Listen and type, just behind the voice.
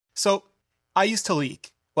So I used to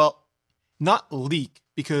leak. Well, not leak,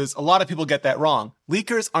 because a lot of people get that wrong.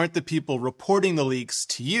 Leakers aren't the people reporting the leaks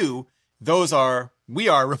to you. We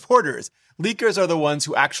are reporters. Leakers are the ones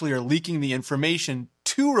who actually are leaking the information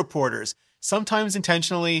to reporters, sometimes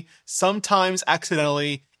intentionally, sometimes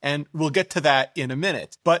accidentally, and we'll get to that in a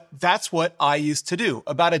minute. But that's what I used to do.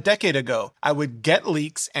 About a decade ago, I would get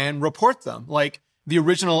leaks and report them, like the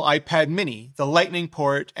original iPad mini, the Lightning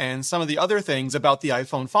port, and some of the other things about the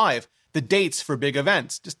iPhone 5, the dates for big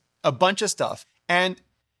events, just a bunch of stuff. And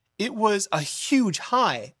it was a huge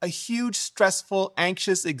high, a huge, stressful,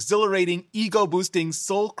 anxious, exhilarating, ego-boosting,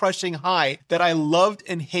 soul-crushing high that I loved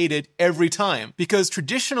and hated every time. Because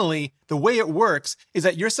traditionally, the way it works is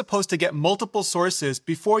that you're supposed to get multiple sources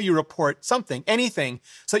before you report something, anything,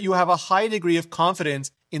 so that you have a high degree of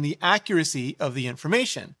confidence in the accuracy of the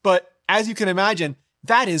information. But as you can imagine,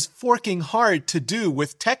 that is forking hard to do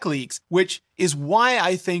with tech leaks, which is why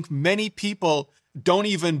I think many people don't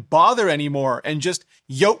even bother anymore and just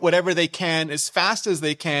yote whatever they can as fast as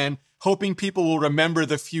they can, hoping people will remember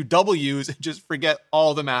the few W's and just forget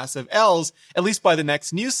all the massive L's, at least by the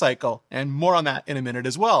next news cycle. And more on that in a minute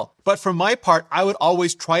as well. But for my part, I would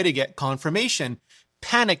always try to get confirmation,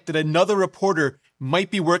 panicked that another reporter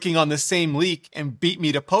might be working on the same leak and beat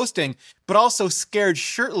me to posting, but also scared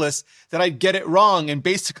shirtless that I'd get it wrong and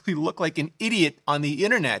basically look like an idiot on the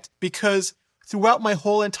internet. Because throughout my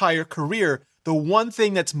whole entire career, the one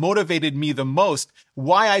thing that's motivated me the most,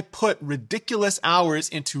 why I put ridiculous hours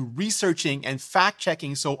into researching and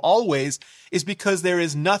fact-checking so always, is because there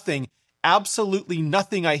is nothing, absolutely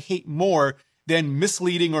nothing I hate more than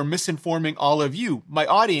misleading or misinforming all of you, my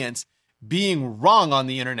audience, being wrong on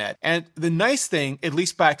the internet. And the nice thing, at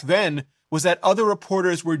least back then, was that other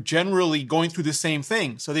reporters were generally going through the same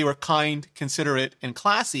thing. So they were kind, considerate, and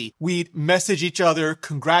classy. We'd message each other,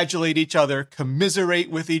 congratulate each other,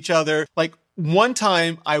 commiserate with each other. Like, one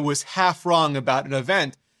time I was half wrong about an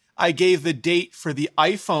event. I gave the date for the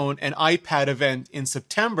iPhone and iPad event in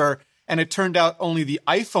September, and it turned out only the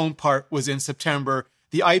iPhone part was in September.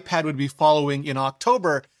 The iPad would be following in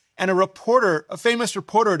October. And a famous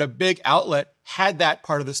reporter at a big outlet had that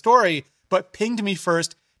part of the story, but pinged me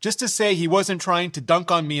first just to say he wasn't trying to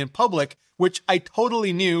dunk on me in public, which I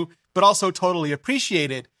totally knew, but also totally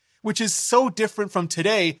appreciated, which is so different from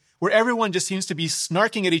today, where everyone just seems to be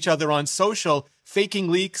snarking at each other on social,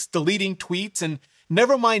 faking leaks, deleting tweets, and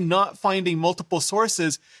never mind not finding multiple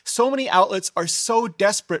sources. So many outlets are so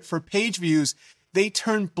desperate for page views, they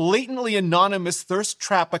turn blatantly anonymous thirst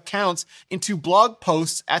trap accounts into blog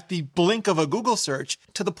posts at the blink of a Google search,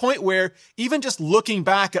 to the point where even just looking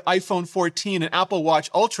back at iPhone 14 and Apple Watch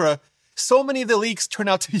Ultra, so many of the leaks turn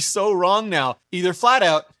out to be so wrong now, either flat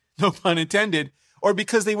out, no pun intended, or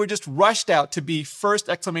because they were just rushed out to be first !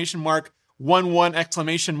 11 !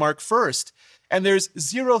 first. And there's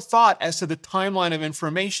zero thought as to the timeline of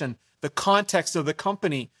information, the context of the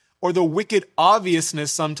company, or the wicked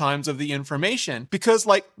obviousness sometimes of the information. Because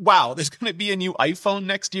wow, there's going to be a new iPhone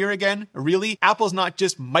next year again? Really? Apple's not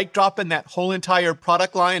just mic dropping that whole entire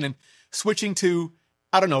product line and switching to,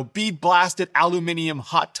 bead blasted aluminum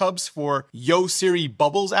hot tubs for Yo Siri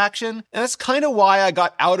bubbles action. And that's kind of why I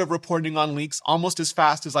got out of reporting on leaks almost as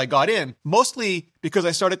fast as I got in. Mostly because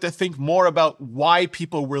I started to think more about why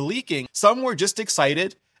people were leaking. Some were just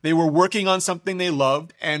excited. They were working on something they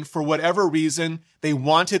loved, and for whatever reason, they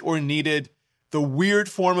wanted or needed the weird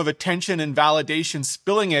form of attention and validation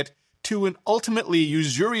spilling it to an ultimately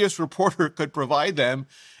usurious reporter could provide them.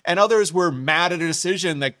 And others were mad at a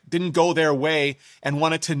decision that didn't go their way and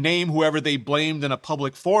wanted to name whoever they blamed in a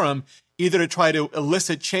public forum, either to try to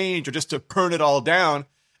elicit change or just to burn it all down.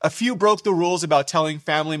 A few broke the rules about telling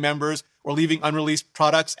family members or leaving unreleased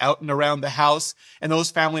products out and around the house, and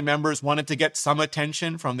those family members wanted to get some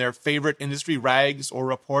attention from their favorite industry rags or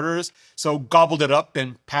reporters, so gobbled it up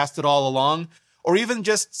and passed it all along. Or even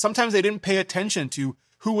just sometimes they didn't pay attention to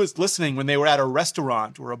who was listening when they were at a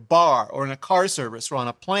restaurant or a bar or in a car service or on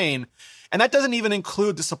a plane. And that doesn't even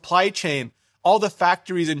include the supply chain, all the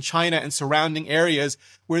factories in China and surrounding areas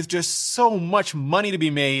where there's just so much money to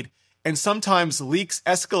be made, and sometimes leaks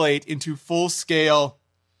escalate into full-scale,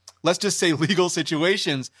 let's just say legal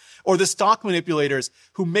situations, or the stock manipulators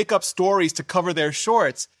who make up stories to cover their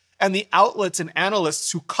shorts, and the outlets and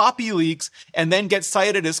analysts who copy leaks and then get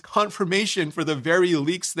cited as confirmation for the very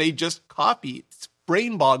leaks they just copied. It's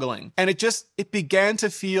brain-boggling. And it began to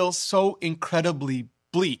feel so incredibly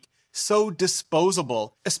bleak, so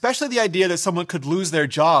disposable, especially the idea that someone could lose their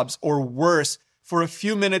jobs or worse for a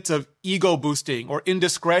few minutes of ego boosting or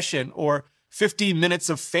indiscretion or 15 minutes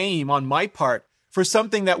of fame on my part for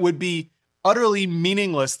something that would be utterly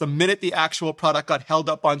meaningless the minute the actual product got held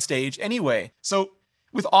up on stage anyway. So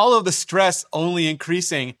with all of the stress only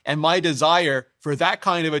increasing and my desire for that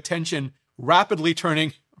kind of attention rapidly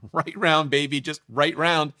turning right round, baby, just right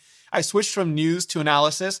round, I switched from news to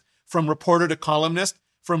analysis, from reporter to columnist,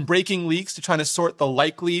 from breaking leaks to trying to sort the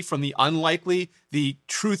likely from the unlikely, the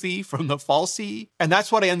truthy from the falsy. And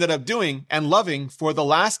that's what I ended up doing and loving for the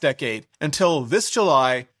last decade until this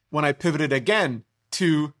July when I pivoted again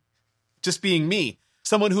to just being me,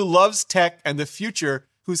 someone who loves tech and the future,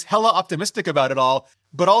 who's hella optimistic about it all,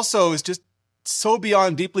 but also is just so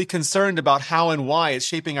beyond deeply concerned about how and why it's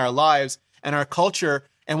shaping our lives and our culture,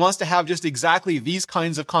 and wants to have just exactly these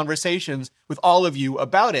kinds of conversations with all of you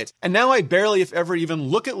about it. And now I barely, if ever, even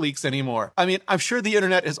look at leaks anymore. I mean, I'm sure the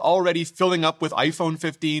internet is already filling up with iPhone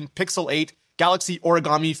 15, Pixel 8, Galaxy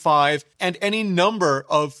Origami 5, and any number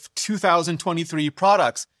of 2023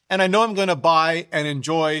 products. And I know I'm going to buy and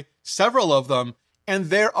enjoy several of them. And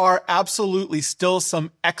there are absolutely still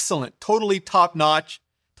some excellent, totally top-notch,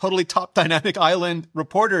 totally top Dynamic Island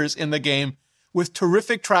reporters in the game with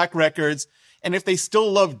terrific track records. And if they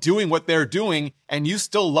still love doing what they're doing and you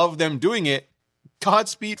still love them doing it,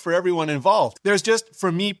 Godspeed for everyone involved. There's just,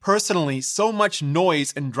 for me personally, so much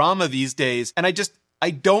noise and drama these days. And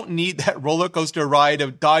I don't need that roller coaster ride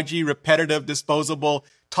of dodgy, repetitive, disposable,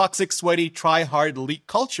 toxic, sweaty, try-hard leak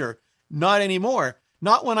culture. Not anymore.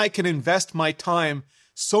 Not when I can invest my time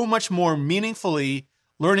so much more meaningfully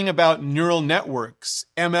learning about neural networks,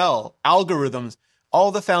 ML, algorithms,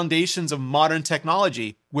 all the foundations of modern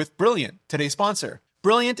technology with Brilliant, today's sponsor.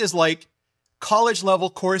 Brilliant is like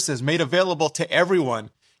college-level courses made available to everyone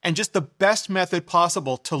and just the best method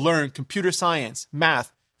possible to learn computer science,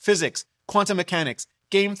 math, physics, quantum mechanics,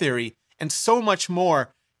 game theory, and so much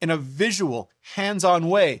more in a visual, hands-on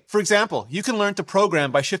way. For example, you can learn to program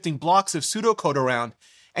by shifting blocks of pseudocode around,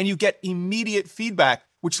 and you get immediate feedback,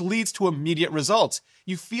 which leads to immediate results.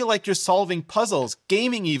 You feel like you're solving puzzles,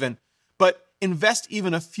 gaming even, but invest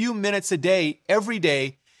even a few minutes a day, every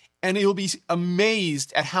day, and you'll be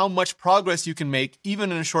amazed at how much progress you can make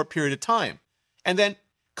even in a short period of time. And then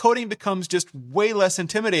coding becomes just way less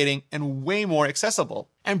intimidating and way more accessible.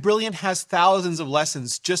 And Brilliant has thousands of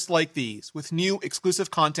lessons just like these, with new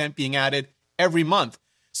exclusive content being added every month.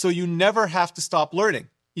 So you never have to stop learning.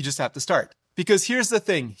 You just have to start. Because here's the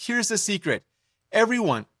thing, here's the secret.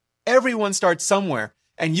 Everyone starts somewhere,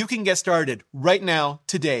 and you can get started right now,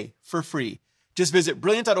 today, for free. Just visit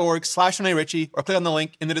brilliant.org/ReneRitchie or click on the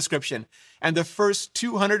link in the description. And the first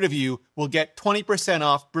 200 of you will get 20%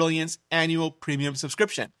 off Brilliant's annual premium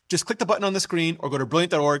subscription. Just click the button on the screen or go to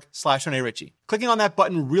brilliant.org/ReneRitchie. Clicking on that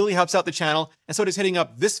button really helps out the channel, and so does hitting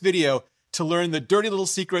up this video to learn the dirty little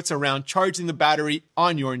secrets around charging the battery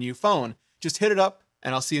on your new phone. Just hit it up,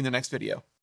 and I'll see you in the next video.